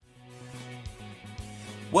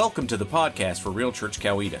Welcome to the podcast for Real Church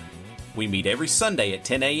Coweta. We meet every Sunday at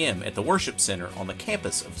 10 a.m. at the Worship Center on the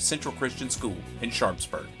campus of Central Christian School in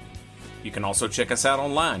Sharpsburg. You can also check us out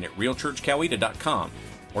online at realchurchcoweta.com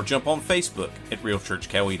or jump on Facebook at Real Church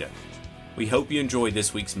Coweta. We hope you enjoy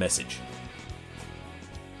this week's message.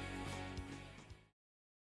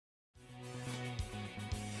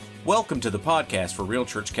 Welcome to the podcast for Real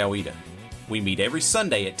Church Coweta. We meet every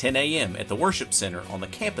Sunday at 10 a.m. at the Worship Center on the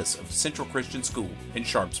campus of Central Christian School in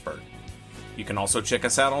Sharpsburg. You can also check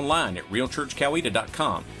us out online at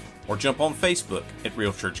realchurchcoweta.com or jump on Facebook at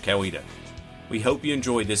Real Church Coweta. We hope you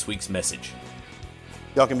enjoy this week's message.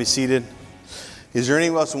 Y'all can be seated. Is there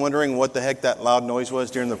anyone else wondering what the heck that loud noise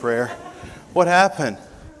was during the prayer? What happened?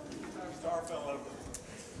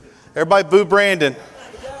 Everybody boo Brandon.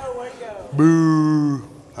 Boo.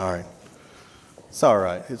 All right. It's all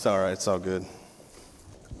right. It's all right. It's all good.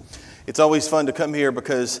 It's always fun to come here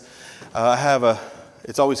because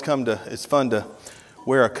it's fun to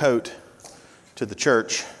wear a coat to the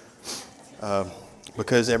church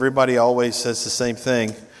because everybody always says the same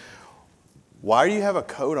thing. Why do you have a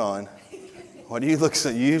coat on? Why do you look so,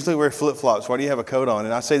 you usually wear flip-flops. Why do you have a coat on?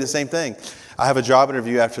 And I say the same thing. I have a job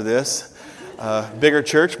interview after this. Bigger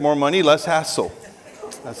church, more money, less hassle.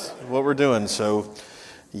 That's what we're doing. So,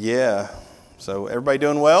 yeah. So everybody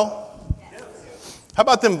doing well? How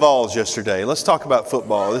about them Vols yesterday? Let's talk about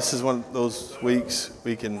football. This is one of those weeks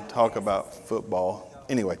we can talk about football.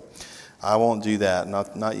 Anyway, I won't do that.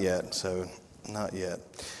 Not yet. So not yet.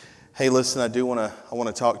 Hey, listen, I want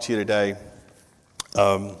to talk to you today.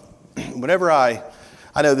 Whenever I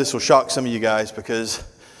know this will shock some of you guys because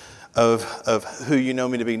of who you know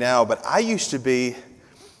me to be now, but I used to be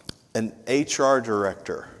an HR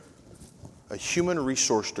director, a human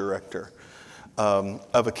resource director.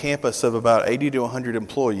 Of a campus of about 80 to 100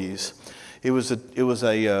 employees. It was a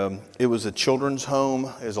children's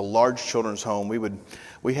home. It was a large children's home. We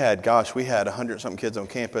had 100 something kids on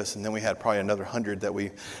campus, and then we had probably another 100 that we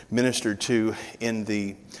ministered to in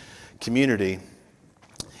the community.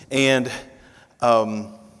 And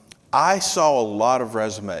I saw a lot of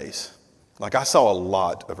resumes.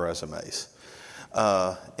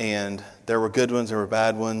 And there were good ones, there were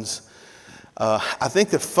bad ones. I think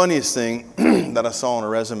the funniest thing that I saw on a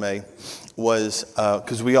resume was,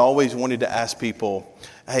 because we always wanted to ask people,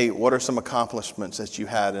 hey, what are some accomplishments that you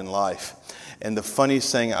had in life? And the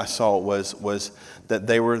funniest thing I saw was that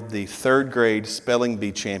they were the third grade spelling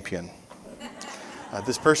bee champion.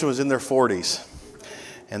 This person was in their 40s,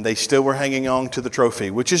 and they still were hanging on to the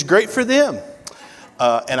trophy, which is great for them.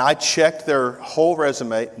 And I checked their whole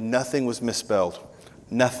resume. Nothing was misspelled.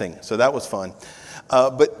 Nothing. So that was fun.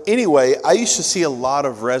 But anyway, I used to see a lot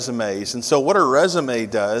of resumes. And so what a resume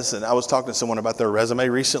does, and I was talking to someone about their resume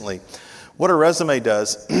recently. What a resume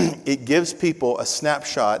does, it gives people a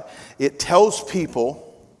snapshot. It tells people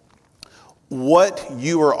what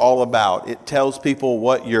you are all about. It tells people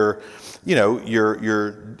what your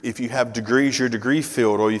if you have degrees, your degree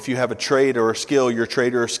field, or if you have a trade or a skill, your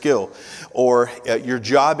trade or a skill, or your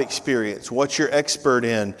job experience, what you're expert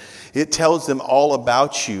in. It tells them all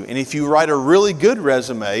about you. And if you write a really good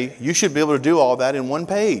resume, you should be able to do all that in one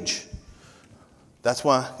page. That's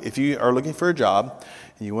why if you are looking for a job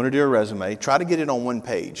and you want to do a resume, try to get it on one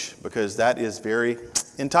page, because that is very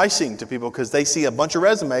enticing to people because they see a bunch of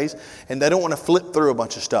resumes and they don't want to flip through a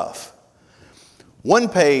bunch of stuff. One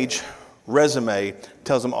page resume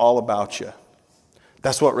tells them all about you.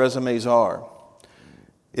 That's what resumes are.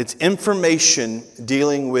 It's information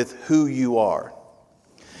dealing with who you are.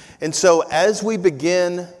 And so as we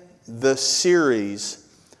begin the series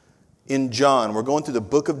in John, we're going through the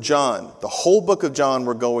book of John. The whole book of John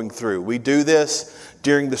we're going through. We do this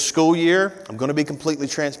during the school year. I'm going to be completely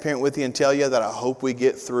transparent with you and tell you that I hope we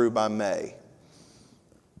get through by May.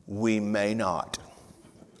 We may not.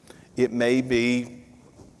 It may be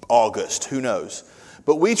August, who knows?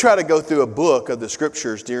 But we try to go through a book of the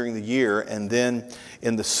scriptures during the year, and then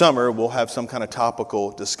in the summer we'll have some kind of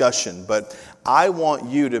topical discussion. But I want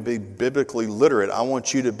you to be biblically literate. I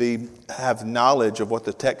want you to have knowledge of what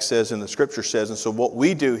the text says and the scripture says. And so what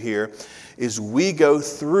we do here is we go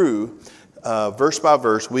through verse by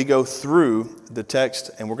verse. We go through the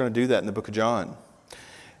text, and we're going to do that in the book of John.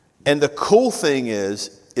 And the cool thing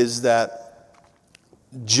is that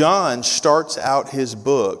John starts out his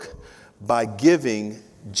book by giving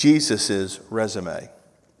Jesus' resume.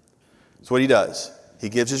 That's what he does. He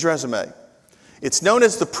gives his resume. It's known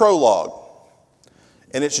as the prologue.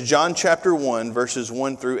 And it's John chapter 1, verses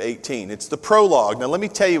 1 through 18. It's the prologue. Now let me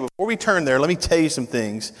tell you, before we turn there, let me tell you some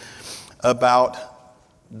things about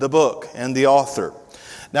the book and the author.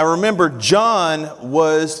 Now remember, John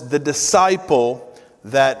was the disciple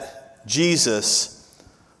that Jesus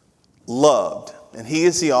loved. And he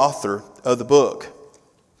is the author of the book.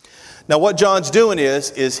 Now what John's doing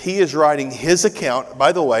is he is writing his account.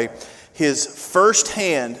 By the way, his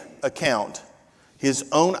firsthand account, his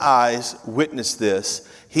own eyes witnessed this.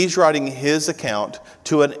 He's writing his account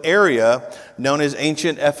to an area known as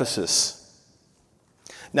ancient Ephesus.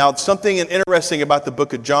 Now, something interesting about the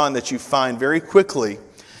book of John that you find very quickly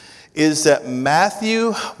is that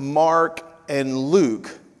Matthew, Mark, and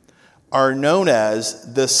Luke are known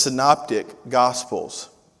as the synoptic gospels.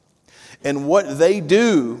 And what they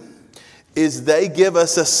do is they give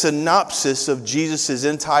us a synopsis of Jesus'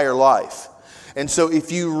 entire life. And so if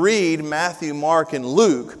you read Matthew, Mark, and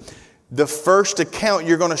Luke, the first account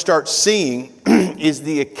you're going to start seeing is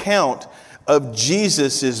the account of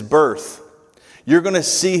Jesus' birth. You're going to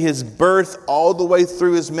see his birth all the way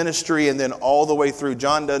through his ministry and then all the way through.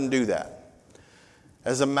 John doesn't do that.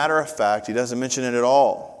 As a matter of fact, he doesn't mention it at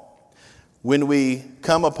all. When we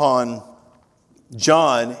come upon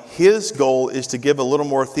John, his goal is to give a little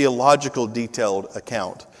more theological detailed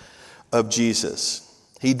account of Jesus.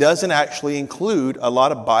 He doesn't actually include a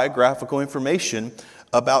lot of biographical information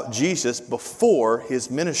about Jesus before his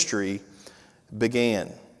ministry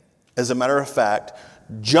began. As a matter of fact,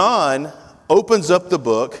 John opens up the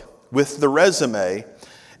book with the resume,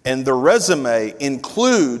 and the resume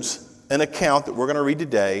includes an account that we're going to read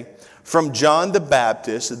today from John the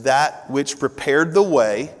Baptist, that which prepared the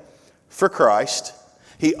way for Christ.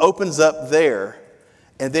 He opens up there,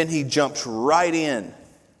 and then he jumps right in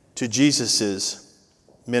to Jesus'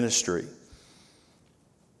 ministry.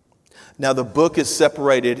 Now, the book is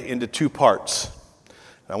separated into two parts.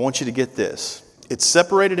 I want you to get this. It's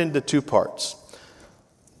separated into two parts.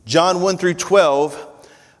 John 1 through 12,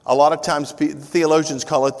 a lot of times theologians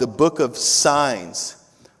call it the book of signs.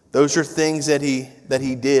 Those are things that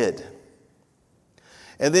he did.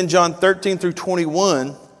 And then John 13 through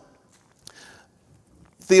 21,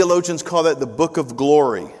 theologians call that the book of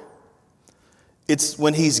glory. It's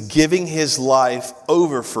when he's giving his life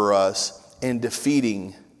over for us and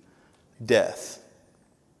defeating death.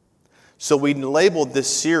 So we labeled this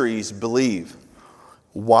series Believe.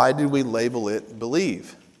 Why did we label it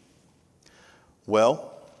Believe?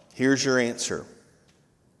 Well, here's your answer.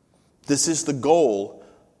 This is the goal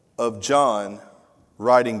of John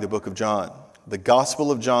writing the book of John. The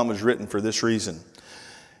Gospel of John was written for this reason.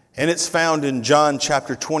 And it's found in John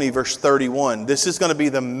chapter 20, verse 31. This is going to be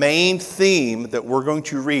the main theme that we're going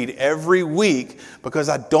to read every week because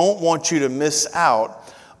I don't want you to miss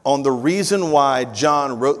out on the reason why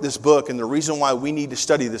John wrote this book and the reason why we need to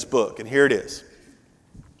study this book. And here it is.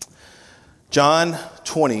 John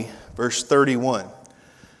 20, verse 31.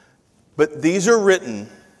 But these are written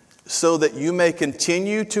so that you may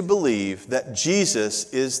continue to believe that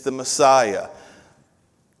Jesus is the Messiah,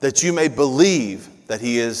 that you may believe that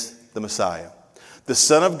he is the Messiah, the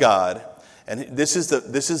Son of God. And this is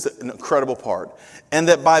the incredible part. And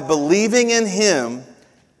that by believing in him,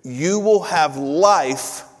 you will have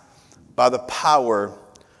life by the power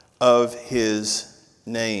of his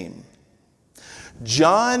name.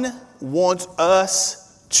 John wants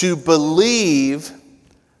us to believe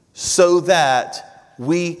so that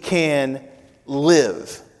we can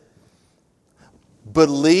live.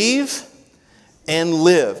 Believe and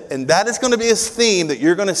live. And that is going to be a theme that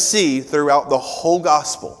you're going to see throughout the whole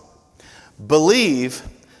gospel. Believe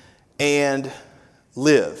and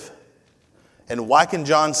live. And why can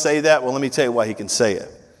John say that? Well, let me tell you why he can say it.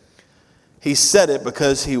 He said it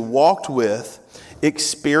because he walked with,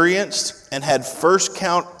 experienced, and had first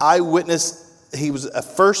account eyewitness. He was a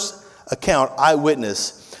first account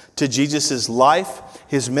eyewitness to Jesus' life,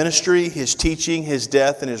 his ministry, his teaching, his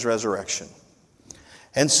death, and his resurrection.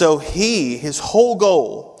 And so his whole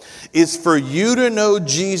goal is for you to know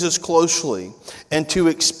Jesus closely and to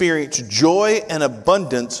experience joy and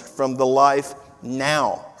abundance from the life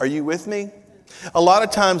now. Are you with me? A lot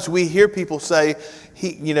of times we hear people say,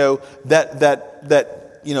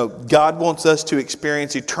 God wants us to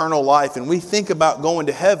experience eternal life, and we think about going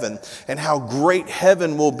to heaven and how great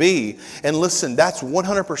heaven will be. And listen, that's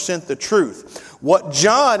 100% the truth. What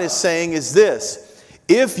John is saying is this: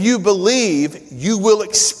 if you believe, you will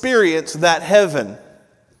experience that heaven.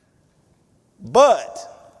 But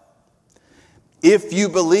if you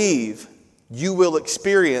believe, you will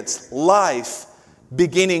experience life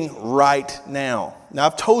beginning right now. Now,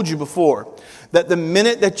 I've told you before that the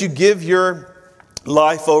minute that you give your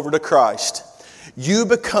life over to Christ, you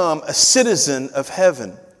become a citizen of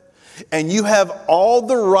heaven. And you have all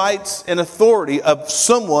the rights and authority of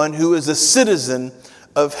someone who is a citizen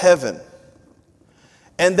of heaven.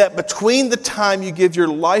 And that between the time you give your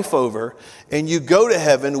life over and you go to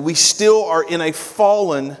heaven, we still are in a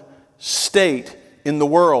fallen state in the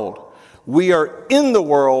world. We are in the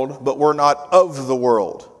world, but we're not of the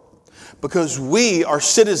world, because we are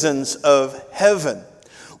citizens of heaven.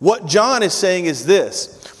 What John is saying is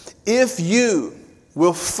this: if you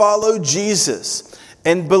will follow Jesus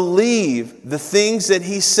and believe the things that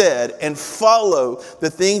he said and follow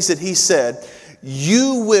the things that he said,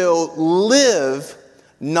 you will live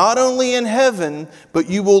not only in heaven, but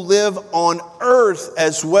you will live on earth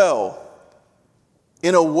as well,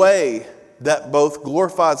 in a way that both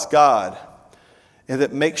glorifies God and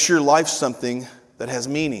that makes your life something that has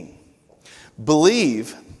meaning.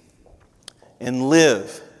 Believe and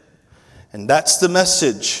live. And that's the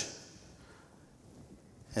message.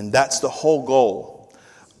 And that's the whole goal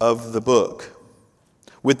of the book.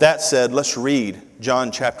 With that said, let's read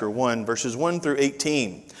John chapter 1, verses 1 through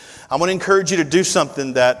 18. I want to encourage you to do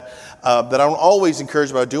something that I don't always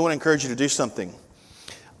encourage, but I do want to encourage you to do something.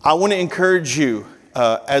 I want to encourage you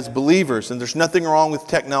as believers, and there's nothing wrong with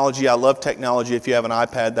technology. I love technology. If you have an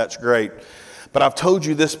iPad, that's great. But I've told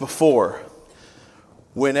you this before.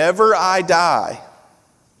 Whenever I die,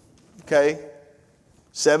 okay,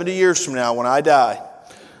 70 years from now when I die,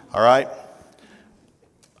 all right,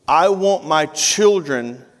 I want my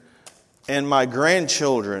children and my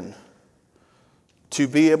grandchildren to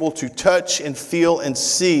be able to touch and feel and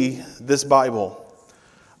see this Bible.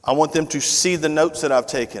 I want them to see the notes that I've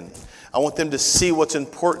taken. I want them to see what's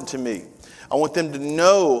important to me. I want them to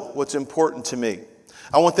know what's important to me.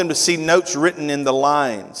 I want them to see notes written in the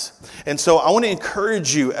lines. And so I want to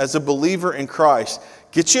encourage you as a believer in Christ,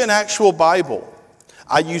 get you an actual Bible.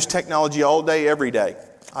 I use technology all day, every day.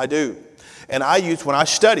 I do. And when I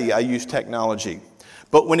study, I use technology.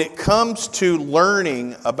 But when it comes to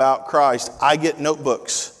learning about Christ, I get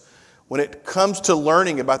notebooks. When it comes to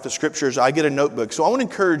learning about the Scriptures, I get a notebook. So I want to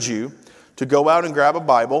encourage you to go out and grab a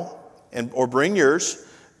Bible or bring yours,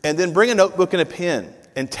 and then bring a notebook and a pen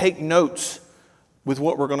and take notes with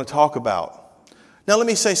what we're going to talk about. Now let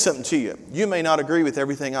me say something to you. You may not agree with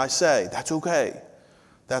everything I say. That's okay.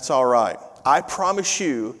 That's all right. I promise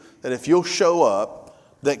you that if you'll show up,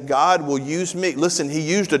 that God will use me. Listen, he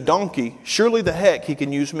used a donkey. Surely the heck he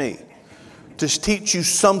can use me to teach you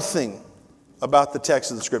something about the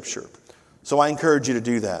text of the Scripture. So I encourage you to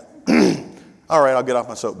do that. All right, I'll get off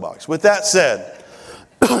my soapbox. With that said,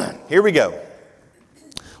 here we go.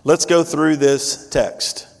 Let's go through this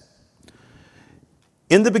text.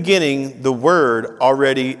 In the beginning, the Word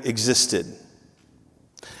already existed.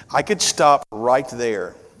 I could stop right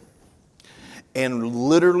there and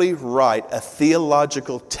literally write a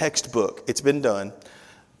theological textbook. It's been done.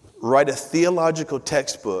 Write a theological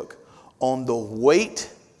textbook on the weight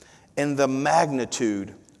and the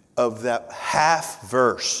magnitude of that half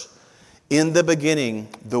verse. In the beginning,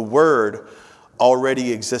 the Word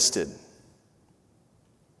already existed.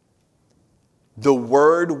 The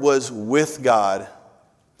Word was with God,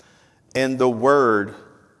 and the Word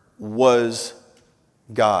was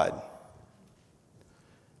God.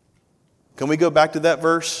 Can we go back to that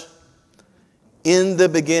verse? In the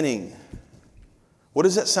beginning. What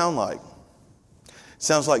does that sound like? It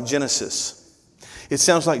sounds like Genesis. It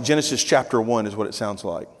sounds like Genesis chapter 1 is what it sounds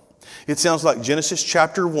like. It sounds like Genesis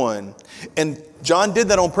chapter 1. And John did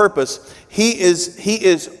that on purpose. He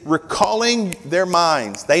is recalling their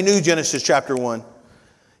minds. They knew Genesis chapter 1.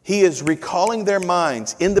 He is recalling their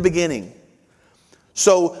minds in the beginning.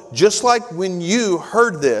 So just like when you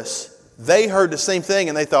heard this, they heard the same thing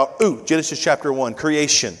and they thought, ooh, Genesis chapter 1,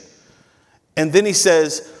 creation. And then he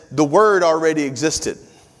says, the Word already existed.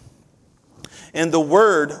 And the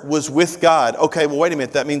Word was with God. Okay, well, wait a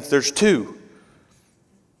minute. That means there's two.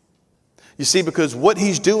 You see, because what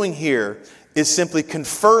he's doing here is simply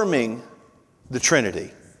confirming the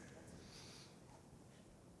Trinity.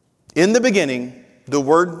 In the beginning, the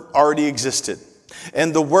Word already existed.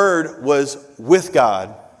 And the Word was with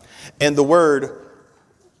God. And the Word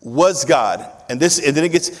was God. And then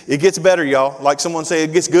it gets better, y'all. Like someone say,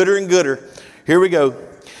 it gets gooder and gooder. Here we go.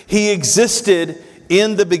 He existed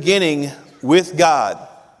in the beginning with God.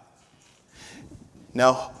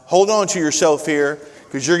 Now, hold on to yourself here,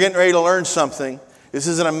 because you're getting ready to learn something. This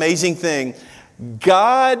is an amazing thing.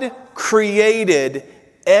 God created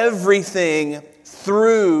everything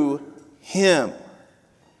through Him.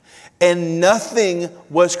 And nothing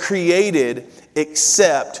was created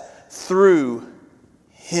except through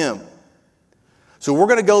Him. So we're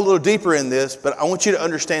going to go a little deeper in this, but I want you to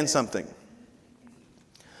understand something.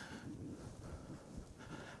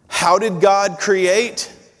 How did God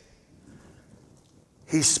create?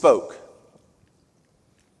 He spoke.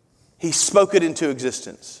 He spoke it into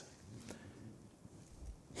existence.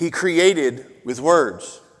 He created with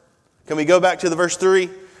words. Can we go back to the verse 3?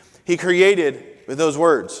 He created with those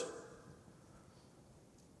words.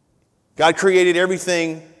 God created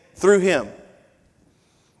everything through Him.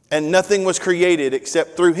 And nothing was created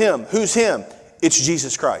except through Him. Who's Him? It's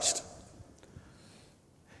Jesus Christ.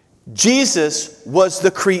 Jesus was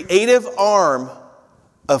the creative arm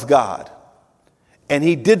of God. And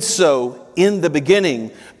He did so in the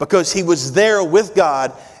beginning because He was there with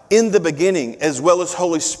God in the beginning, as well as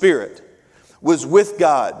Holy Spirit was with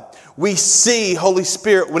God. We see Holy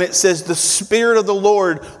Spirit when it says the Spirit of the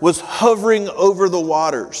Lord was hovering over the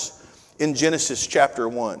waters in Genesis chapter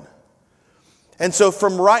 1. And so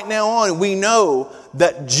from right now on, we know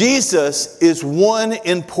that Jesus is one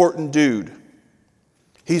important dude.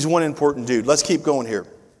 He's one important dude. Let's keep going here.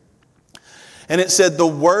 And it said, the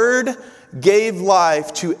Word gave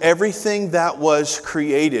life to everything that was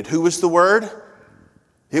created. Who was the Word?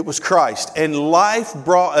 It was Christ. And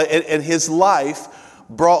His life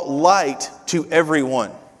brought light to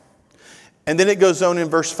everyone. And then it goes on in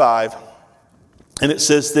verse 5, and it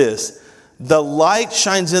says this, the light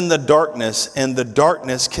shines in the darkness, and the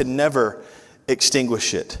darkness can never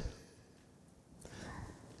extinguish it.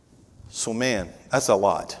 So man, that's a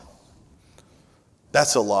lot.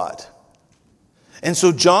 That's a lot. And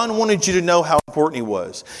so John wanted you to know how important he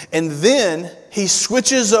was. And then he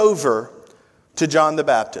switches over to John the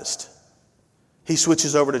Baptist. He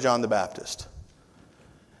switches over to John the Baptist.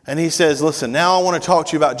 And he says, listen, now I want to talk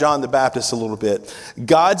to you about John the Baptist a little bit.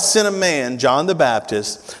 God sent a man, John the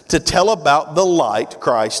Baptist, to tell about the light,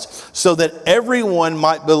 Christ, so that everyone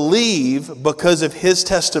might believe because of his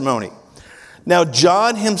testimony. Now,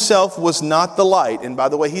 John himself was not the light, and by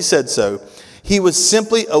the way, he said so. He was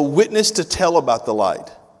simply a witness to tell about the light.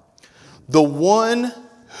 The one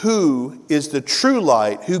who is the true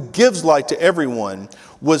light, who gives light to everyone,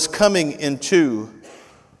 was coming into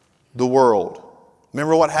the world.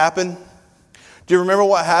 Remember what happened? Do you remember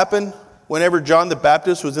what happened whenever John the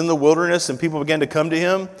Baptist was in the wilderness and people began to come to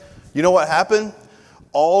him? You know what happened?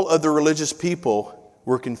 All of the religious people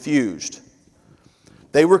were confused.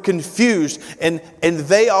 They were confused, and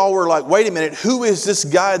they all were like, wait a minute, who is this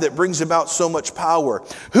guy that brings about so much power?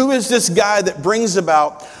 Who is this guy that brings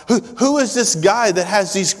about, who is this guy that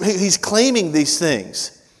has he's claiming these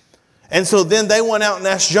things? And so then they went out and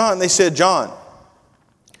asked John, they said, John,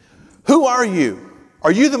 who are you?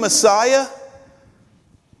 Are you the Messiah?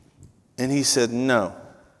 And he said, no,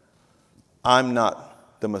 I'm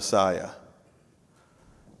not the Messiah.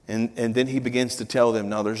 And then he begins to tell them,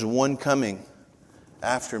 no, there's one coming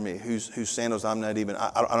after me whose sandals I'm not even,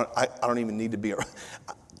 I don't even need to be around.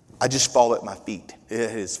 I just fall at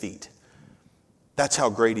his feet. That's how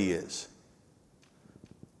great he is.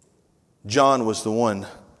 John was the one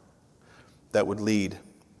that would lead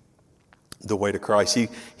the way to Christ.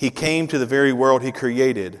 He came to the very world he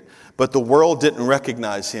created, but the world didn't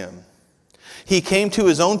recognize him. He came to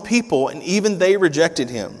his own people, and even they rejected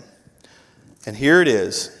him. And here it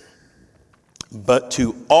is. But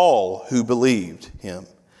to all who believed him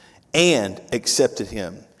and accepted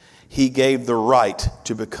him, he gave the right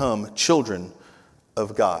to become children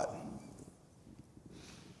of God.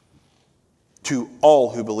 To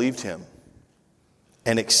all who believed him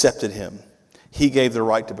and accepted him, he gave the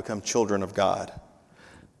right to become children of God.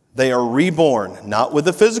 They are reborn, not with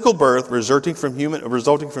a physical birth resulting from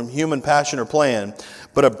human passion or plan,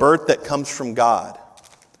 but a birth that comes from God.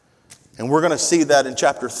 And we're going to see that in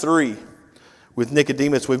chapter 3 with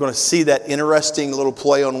Nicodemus. We're going to see that interesting little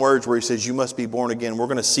play on words where he says, you must be born again. We're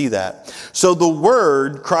going to see that. So the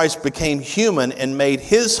Word, Christ, became human and made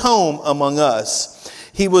his home among us.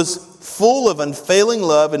 He was full of unfailing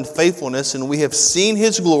love and faithfulness, and we have seen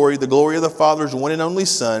his glory, the glory of the Father's one and only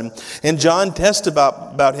Son. And John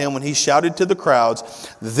testified about him when he shouted to the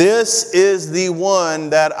crowds, this is the one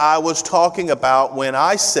that I was talking about when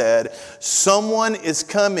I said, someone is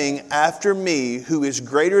coming after me who is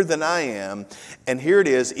greater than I am. And here it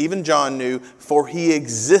is, even John knew, for he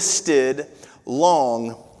existed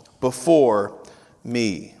long before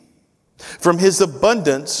me. From his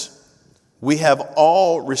abundance, we have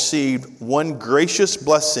all received one gracious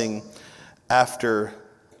blessing after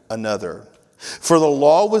another. For the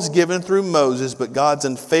law was given through Moses, but God's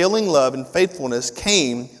unfailing love and faithfulness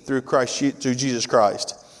came through Jesus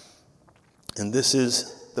Christ. And this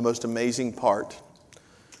is the most amazing part.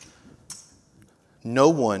 No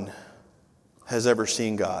one has ever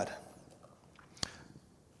seen God,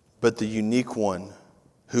 but the unique one,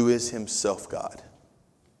 who is himself God,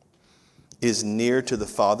 is near to the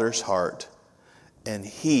Father's heart, and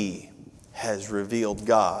he has revealed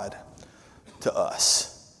God to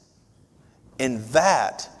us. And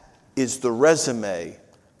that is the resume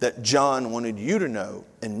that John wanted you to know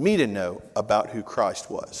and me to know about who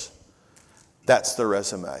Christ was. That's the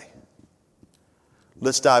resume.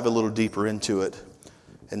 Let's dive a little deeper into it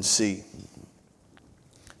and see.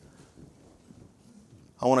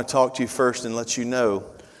 I want to talk to you first and let you know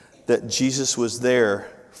that Jesus was there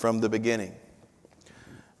from the beginning.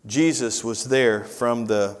 Jesus was there from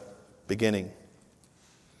the beginning.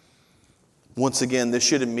 Once again, this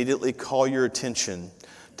should immediately call your attention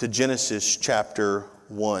to Genesis chapter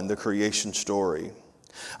 1, the creation story.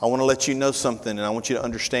 I want to let you know something, and I want you to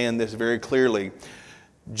understand this very clearly.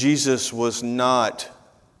 Jesus was not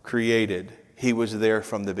created. He was there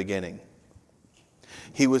from the beginning.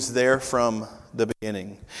 He was there from the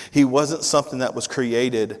beginning. He wasn't something that was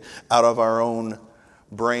created out of our own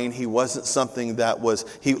brain. He wasn't something that was,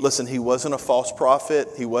 he wasn't a false prophet.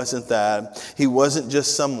 He wasn't that. He wasn't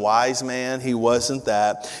just some wise man. He wasn't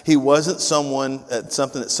that. He wasn't something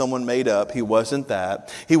that someone made up. He wasn't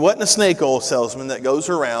that. He wasn't a snake oil salesman that goes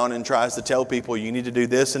around and tries to tell people you need to do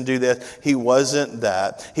this and do this. He wasn't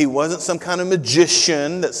that. He wasn't some kind of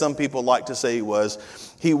magician that some people like to say he was.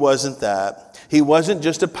 He wasn't that. He wasn't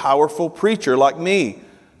just a powerful preacher like me.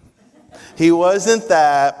 He wasn't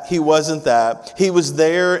that. He wasn't that. He was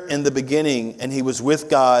there in the beginning, and he was with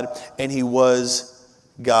God, and he was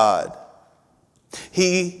God.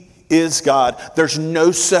 He is God. There's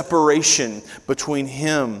no separation between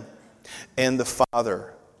him and the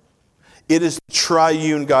Father. It is the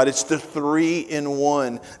triune God. It's the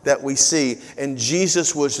 3-in-1 that we see. And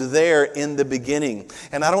Jesus was there in the beginning.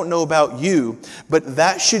 And I don't know about you, but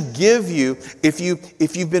that should give you, if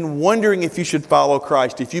you've been wondering if you should follow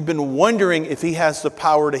Christ, if you've been wondering if he has the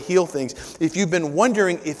power to heal things, if you've been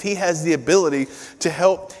wondering if he has the ability to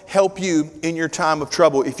help you in your time of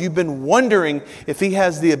trouble, if you've been wondering if he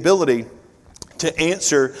has the ability to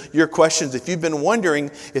answer your questions, if you've been wondering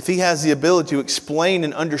if he has the ability to explain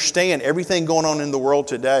and understand everything going on in the world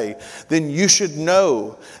today, then you should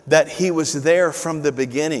know that he was there from the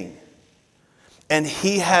beginning. And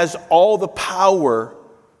he has all the power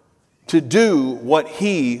to do what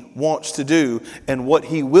he wants to do and what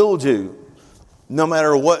he will do, no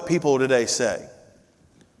matter what people today say.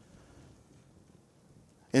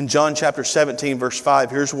 In John chapter 17, verse 5,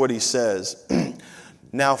 here's what he says.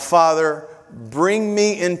 Now, Father, bring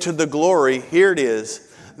me into the glory, here it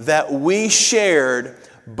is, that we shared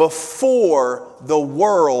before the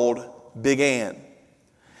world began.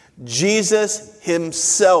 Jesus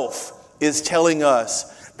himself is telling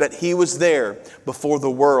us that he was there before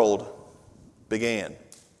the world began.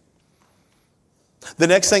 The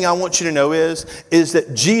next thing I want you to know is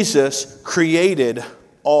that Jesus created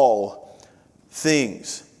all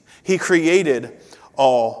things. He created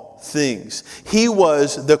all things. He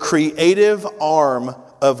was the creative arm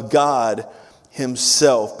of God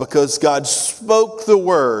himself, because God spoke the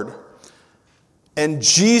word, and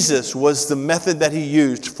Jesus was the method that he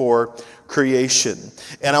used for creation.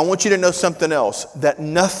 And I want you to know something else, that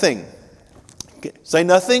nothing, say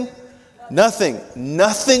nothing,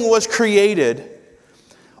 nothing was created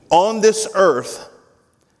on this earth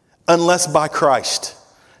unless by Christ.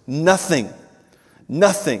 Nothing.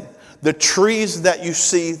 The trees that you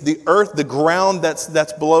see, the earth, the ground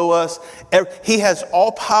that's below us, he has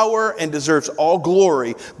all power and deserves all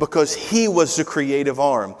glory because he was the creative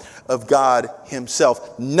arm of God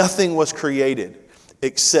himself. Nothing was created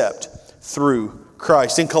except through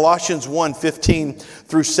Christ. In Colossians 1:15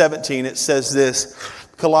 through 17, it says this.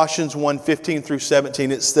 Colossians 1:15 through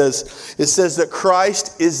 17, it says that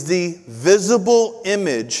Christ is the visible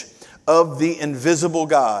image of the invisible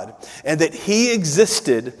God, and that he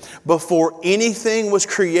existed before anything was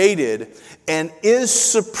created and is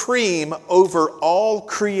supreme over all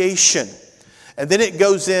creation. And then it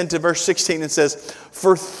goes into verse 16 and says,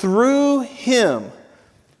 for through him,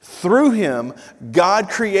 God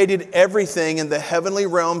created everything in the heavenly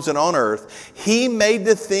realms and on earth. He made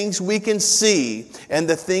the things we can see and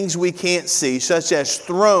the things we can't see, such as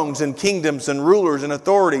thrones and kingdoms and rulers and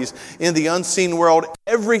authorities in the unseen world.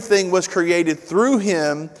 Everything was created through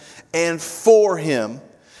him and for him.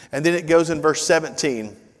 And then it goes in verse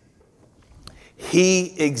 17.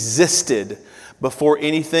 He existed before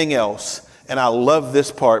anything else. And I love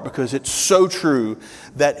this part because it's so true,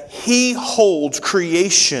 that he holds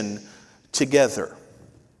creation together.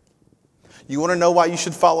 You want to know why you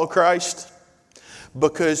should follow Christ?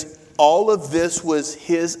 Because all of this was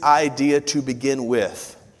his idea to begin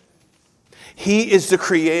with. He is the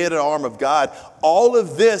creative arm of God. All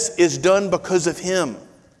of this is done because of him.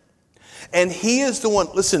 And he is the one.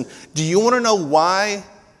 Listen, do you want to know why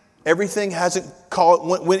Everything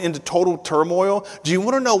went into total turmoil. Do you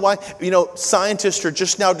want to know why? Scientists are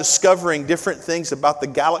just now discovering different things about the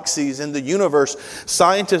galaxies and the universe.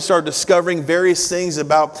 Scientists are discovering various things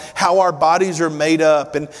about how our bodies are made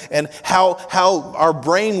up and how our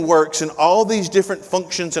brain works and all these different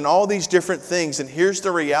functions and all these different things. And here's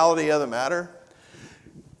the reality of the matter.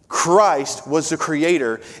 Christ was the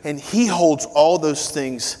creator, and He holds all those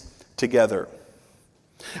things together.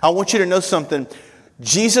 I want you to know something.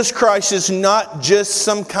 Jesus Christ is not just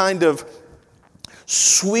some kind of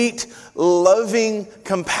sweet, loving,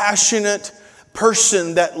 compassionate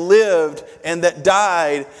person that lived and that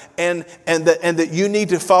died and that you need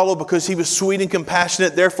to follow because He was sweet and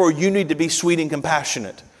compassionate. Therefore, you need to be sweet and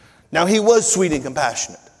compassionate. Now, He was sweet and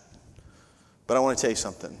compassionate. But I want to tell you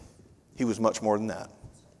something. He was much more than that.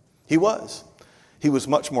 He was. He was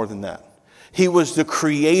much more than that. He was the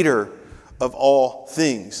creator of all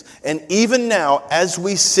things. And even now, as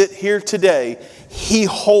we sit here today, He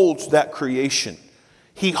holds that creation.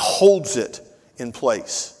 He holds it in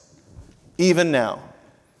place. Even now.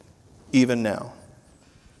 Even now.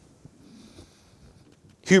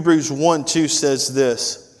 Hebrews 1:2 says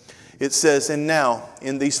this. It says, and now,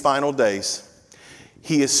 in these final days,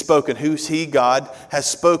 He has spoken. Who's He? God has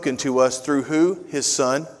spoken to us through who? His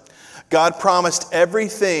Son. God promised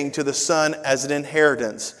everything to the Son as an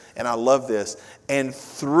inheritance. And I love this. And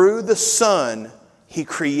through the Son, He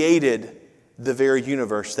created the very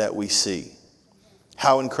universe that we see.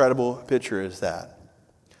 How incredible a picture is that?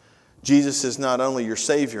 Jesus is not only your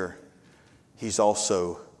Savior, He's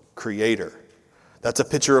also Creator. That's a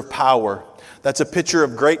picture of power. That's a picture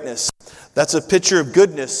of greatness. That's a picture of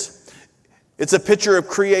goodness. It's a picture of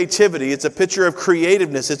creativity. It's a picture of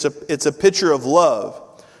creativeness. It's a picture of love.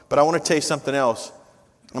 But I want to tell you something else.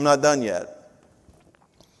 I'm not done yet.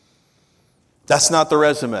 That's not the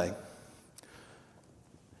resume.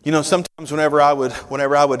 Sometimes whenever I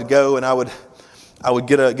would go and I would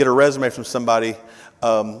get a resume from somebody,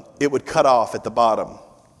 it would cut off at the bottom.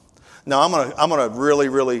 Now I'm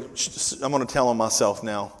gonna tell on myself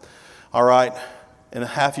now. All right, and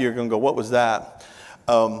half of you are gonna go, what was that?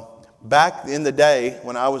 Back in the day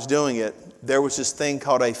when I was doing it, there was this thing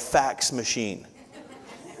called a fax machine.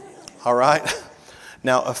 All right.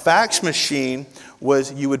 Now a fax machine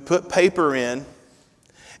was you would put paper in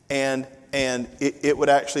and it would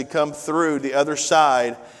actually come through the other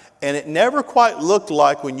side, and it never quite looked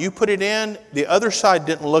like when you put it in, the other side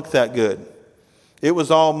didn't look that good. It was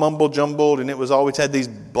all mumble jumbled, and it was always had these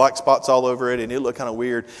black spots all over it, and it looked kind of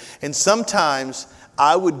weird. And sometimes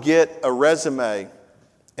I would get a resume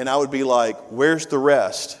and I would be like, where's the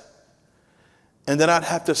rest? And then I'd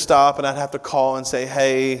have to stop and I'd have to call and say,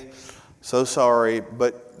 hey, so sorry,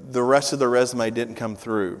 but the rest of the resume didn't come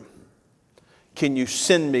through. Can you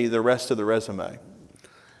send me the rest of the resume?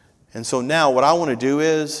 And so now what I want to do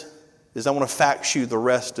is I want to fax you the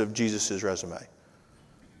rest of Jesus' resume.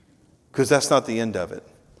 Because that's not the end of it.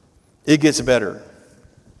 It gets better.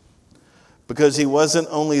 Because He wasn't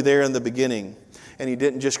only there in the beginning and He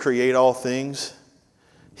didn't just create all things.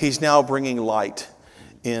 He's now bringing light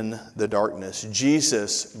in the darkness.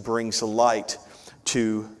 Jesus brings light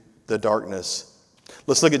to the darkness.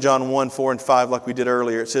 Let's look at John 1:4-5 like we did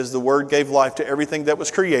earlier. It says, the Word gave life to everything that was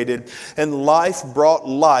created, and life brought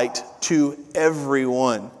light to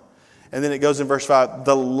everyone. And then it goes in verse 5,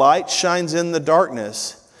 the light shines in the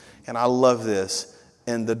darkness, and I love this,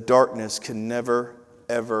 and the darkness can never,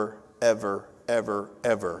 ever, ever, ever,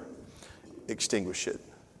 ever extinguish it.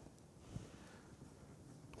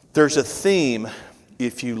 There's a theme,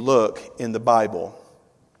 if you look in the Bible,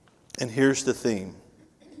 and here's the theme.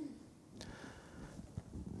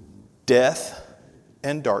 Death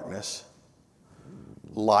and darkness,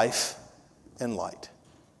 life and light.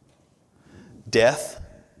 Death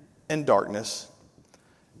and darkness,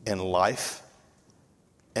 and life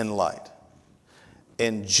and light.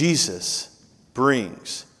 And Jesus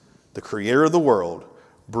brings, the creator of the world,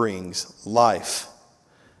 brings life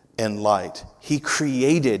and light. He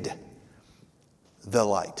created the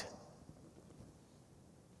light.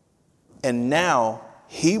 And now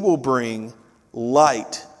He will bring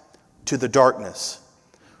light to the darkness.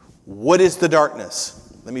 What is the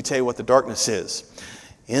darkness? Let me tell you what the darkness is.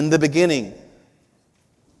 In the beginning,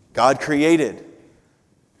 God created.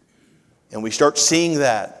 And we start seeing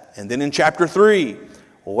that. And then in chapter 3,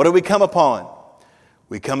 what do we come upon?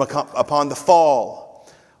 We come upon the fall.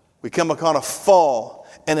 We come upon a fall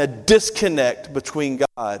and a disconnect between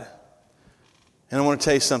God. And I want to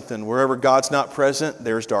tell you something. Wherever God's not present,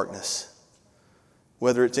 there's darkness.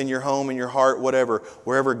 Whether it's in your home, in your heart, whatever.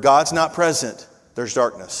 Wherever God's not present, there's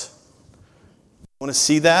darkness. Want to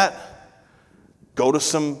see that? Go to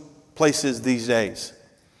some places these days.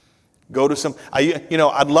 Go to some,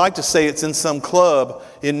 I'd like to say it's in some club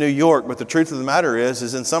in New York, but the truth of the matter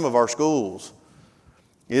is in some of our schools.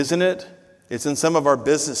 Isn't it? It's in some of our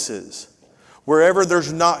businesses. Wherever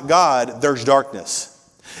there's not God, there's darkness.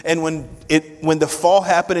 And when the fall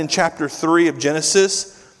happened in chapter 3 of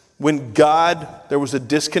Genesis, when there was a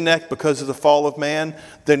disconnect because of the fall of man,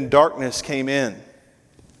 then darkness came in.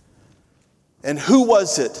 And who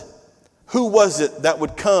was it? Who was it that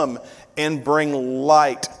would come and bring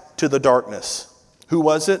light to the darkness? Who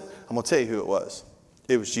was it? I'm going to tell you who it was.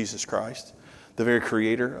 It was Jesus Christ, the very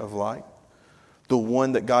creator of light, the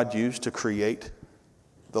one that God used to create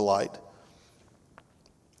the light.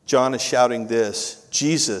 John is shouting this: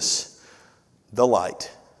 Jesus, the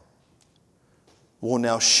light, will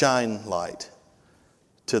now shine light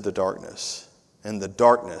to the darkness, and the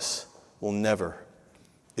darkness will never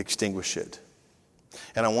extinguish it.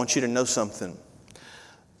 And I want you to know something.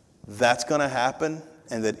 That's going to happen,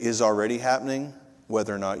 and that is already happening,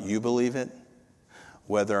 whether or not you believe it,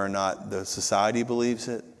 whether or not the society believes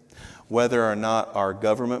it, whether or not our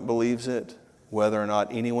government believes it, whether or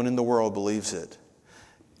not anyone in the world believes it.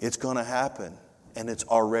 It's going to happen, and it's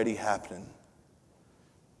already happening.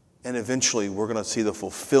 And eventually we're going to see the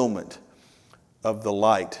fulfillment of the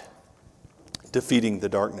light defeating the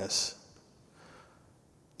darkness.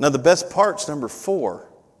 Now the best part's number 4.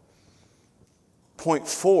 Point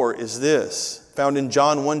 4 is this, found in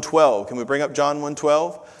John 1:12. Can we bring up John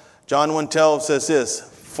 1:12? John 1:12 says this: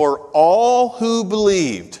 "For all who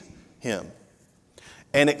believed him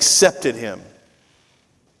and accepted him,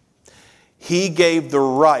 he gave the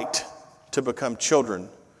right to become children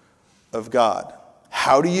of God."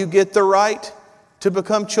 How do you get the right to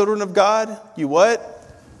become children of God? You what?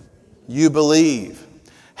 You believe.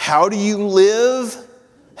 How do you live?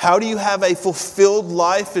 How do you have a fulfilled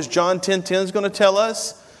life, as John 10:10 is going to tell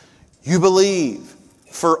us? You believe.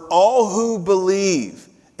 For all who believe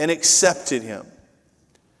and accepted him,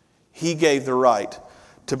 he gave the right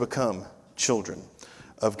to become children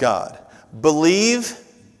of God. Believe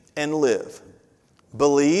and live.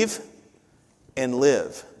 Believe and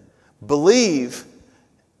live. Believe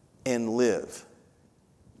and live.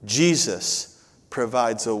 Jesus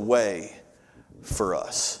provides a way for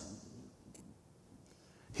us.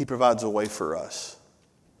 He provides a way for us.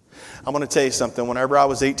 I'm going to tell you something. Whenever I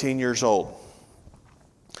was 18 years old,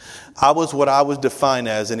 I was what I was defined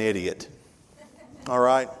as an idiot. All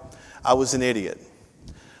right? I was an idiot.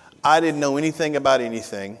 I didn't know anything about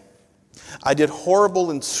anything. I did horrible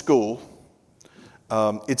in school.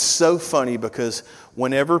 It's so funny because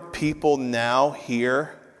whenever people now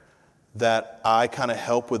hear that I kind of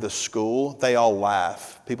help with a school, they all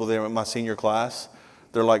laugh. People there in my senior class,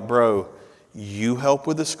 they're like, "Bro, you help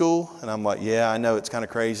with the school?" And I'm like, "Yeah, I know, it's kind of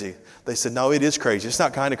crazy." They said, "No, it is crazy. It's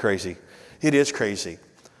not kind of crazy. It is crazy."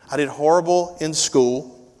 I did horrible in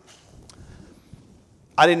school.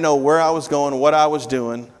 I didn't know where I was going, what I was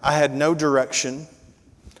doing. I had no direction.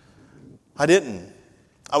 I didn't.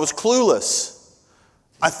 I was clueless.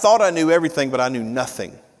 I thought I knew everything, but I knew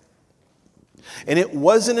nothing. And it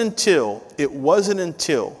wasn't until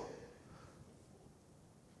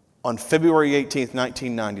on February 18th,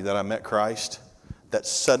 1990 that I met Christ that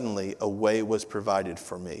suddenly a way was provided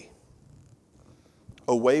for me.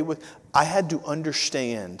 I had to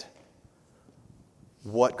understand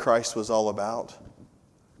what Christ was all about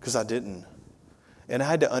because I didn't. And I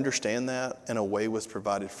had to understand that, and a way was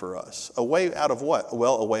provided for us. A way out of what?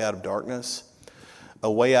 Well, a way out of darkness.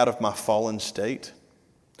 A way out of my fallen state.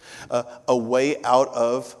 A way out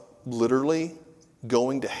of literally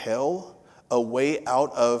going to hell. A way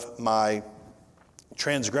out of my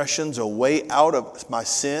transgressions. A way out of my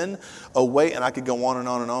sin. And I could go on and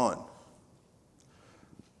on and on.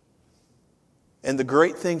 And the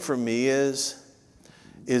great thing for me is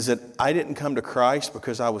that I didn't come to Christ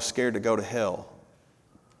because I was scared to go to hell.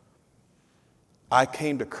 I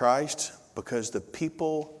came to Christ because the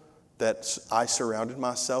people that I surrounded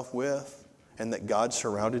myself with and that God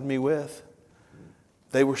surrounded me with,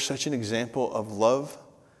 they were such an example of love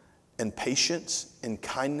and patience and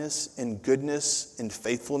kindness and goodness and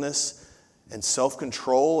faithfulness and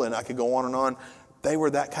self-control, and I could go on and on. They were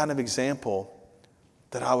that kind of example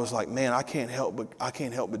that I was like, man, I can't help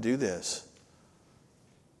but do this.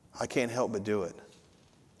 I can't help but do it.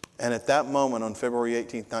 And at that moment, on February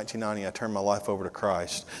 18th, 1990, I turned my life over to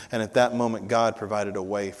Christ. And at that moment, God provided a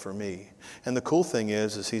way for me. And the cool thing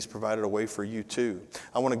is He's provided a way for you too.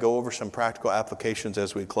 I want to go over some practical applications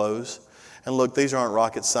as we close. And look, these aren't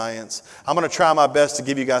rocket science. I'm going to try my best to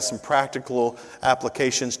give you guys some practical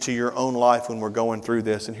applications to your own life when we're going through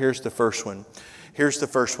this. And here's the first one. Here's the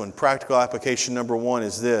first one. Practical application number one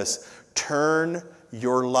is this. Turn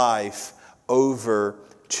your life over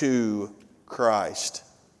to Christ.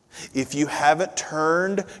 If you haven't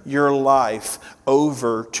turned your life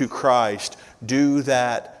over to Christ, do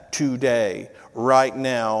that today, right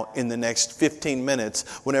now, in the next 15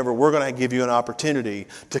 minutes, whenever we're going to give you an opportunity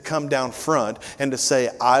to come down front and to say,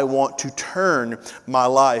 I want to turn my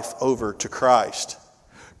life over to Christ.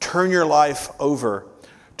 Turn your life over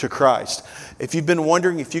to Christ. If you've been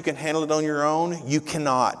wondering if you can handle it on your own, you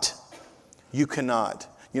cannot. You cannot.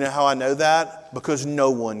 You know how I know that? Because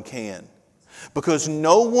no one can. Because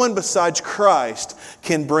no one besides Christ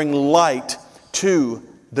can bring light to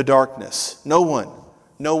the darkness. No one.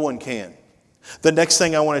 No one can. The next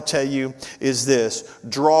thing I want to tell you is this.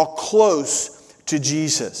 Draw close to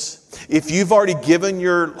Jesus. If you've already given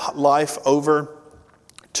your life over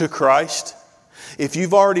to Christ, if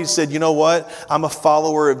you've already said, you know what, I'm a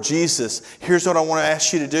follower of Jesus, here's what I want to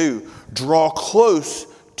ask you to do. Draw close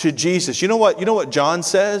to Jesus. You know what John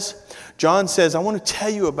says? John says, I want to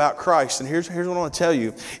tell you about Christ, and here's what I want to tell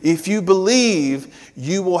you. If you believe,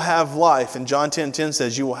 you will have life. And John 10:10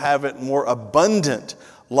 says, you will have it more abundant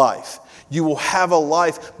life. You will have a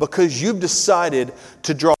life because you've decided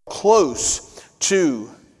to draw close to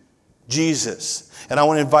Jesus. And I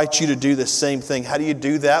want to invite you to do the same thing. How do you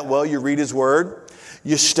do that? Well, you read His Word.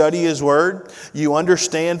 You study His Word. You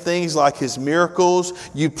understand things like His miracles.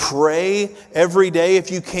 You pray every day if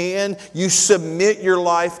you can. You submit your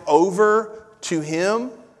life over to Him.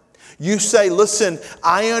 You say, listen,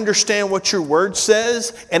 I understand what your Word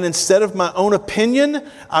says, and instead of my own opinion,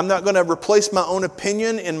 I'm not going to replace my own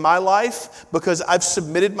opinion in my life because I've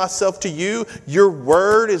submitted myself to you. Your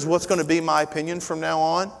Word is what's going to be my opinion from now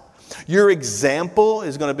on. Your example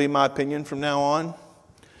is going to be my opinion from now on.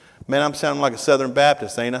 Man, I'm sounding like a Southern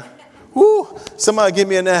Baptist, ain't I? Woo! Somebody give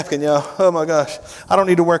me a napkin, y'all. Oh my gosh. I don't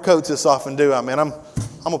need to wear coats this often, do I, man?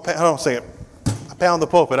 Hold on a second. I pound the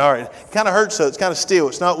pulpit. All right. It kind of hurts, so it's kind of steel.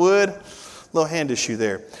 It's not wood. Little hand issue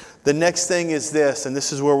there. The next thing is this, and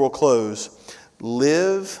this is where we'll close.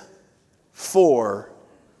 Live for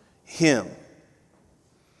Him.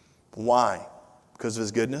 Why? Because of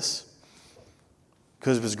His goodness?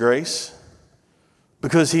 Because of His grace?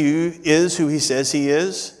 Because He is who He says He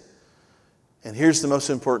is? And here's the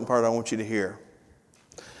most important part I want you to hear.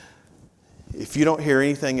 If you don't hear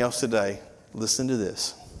anything else today, listen to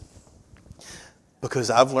this.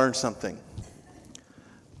 Because I've learned something.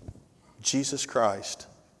 Jesus Christ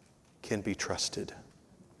can be trusted.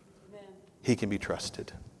 Amen. He can be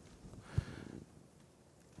trusted.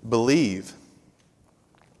 Believe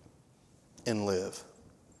and live.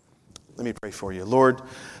 Let me pray for you. Lord,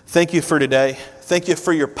 thank you for today. Thank you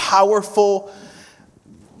for your powerful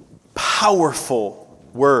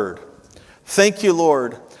word. Thank you,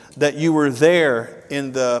 Lord, that you were there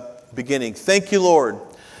in the beginning. Thank you, Lord,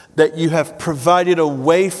 that you have provided a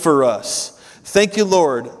way for us. Thank you,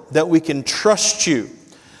 Lord, that we can trust you.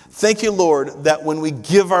 Thank you, Lord, that when we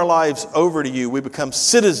give our lives over to you, we become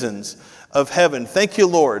citizens of heaven. Thank you,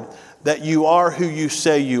 Lord, that you are who you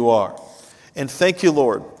say you are. And thank you,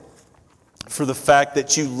 Lord, for the fact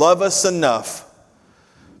that you love us enough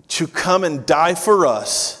to come and die for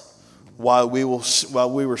us while we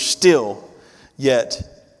were still yet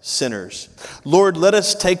sinners. Lord, let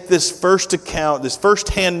us take this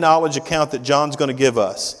first-hand knowledge account that John's going to give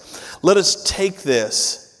us. Let us take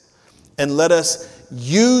this and let us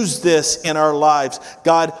use this in our lives.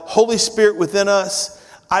 God, Holy Spirit within us,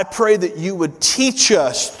 I pray that you would teach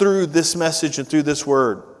us through this message and through this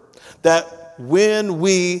word, that when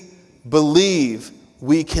we believe,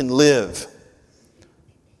 we can live.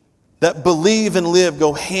 That believe and live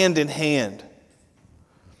go hand in hand.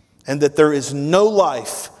 And that there is no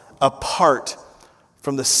life apart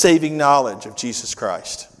from the saving knowledge of Jesus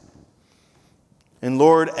Christ. And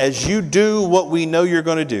Lord, as you do what we know you're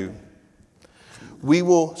going to do, we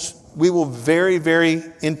will very, very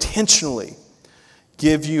intentionally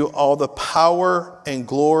give you all the power and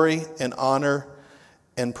glory and honor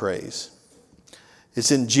and praise.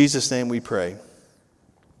 It's in Jesus' name we pray.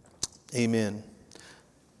 Amen.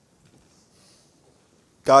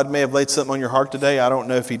 God may have laid something on your heart today. I don't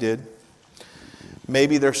know if He did.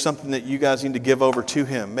 Maybe there's something that you guys need to give over to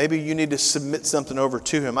Him. Maybe you need to submit something over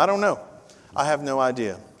to Him. I don't know. I have no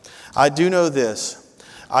idea. I do know this.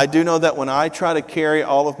 I do know that when I try to carry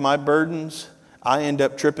all of my burdens, I end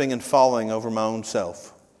up tripping and falling over my own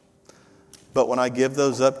self. But when I give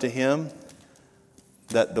those up to Him,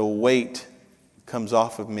 that the weight comes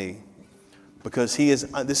off of me. Because He is,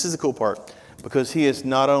 this is the cool part, because He has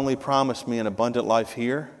not only promised me an abundant life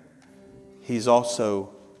here, He's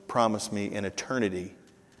also promised me an eternity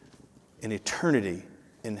in eternity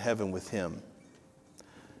in heaven with Him.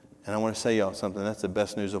 And I want to say y'all something. That's the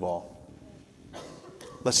best news of all.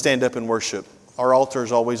 Let's stand up and worship. Our altar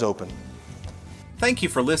is always open. Thank you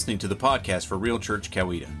for listening to the podcast for Real Church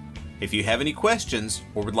Coweta. If you have any questions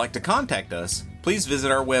or would like to contact us, please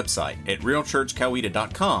visit our website at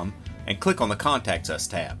realchurchcoweta.com and click on the Contact Us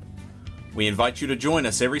tab. We invite you to join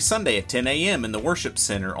us every Sunday at 10 a.m. in the Worship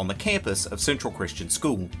Center on the campus of Central Christian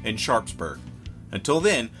School in Sharpsburg. Until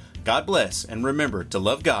then, God bless, and remember to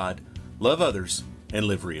love God, love others, and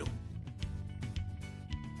live real.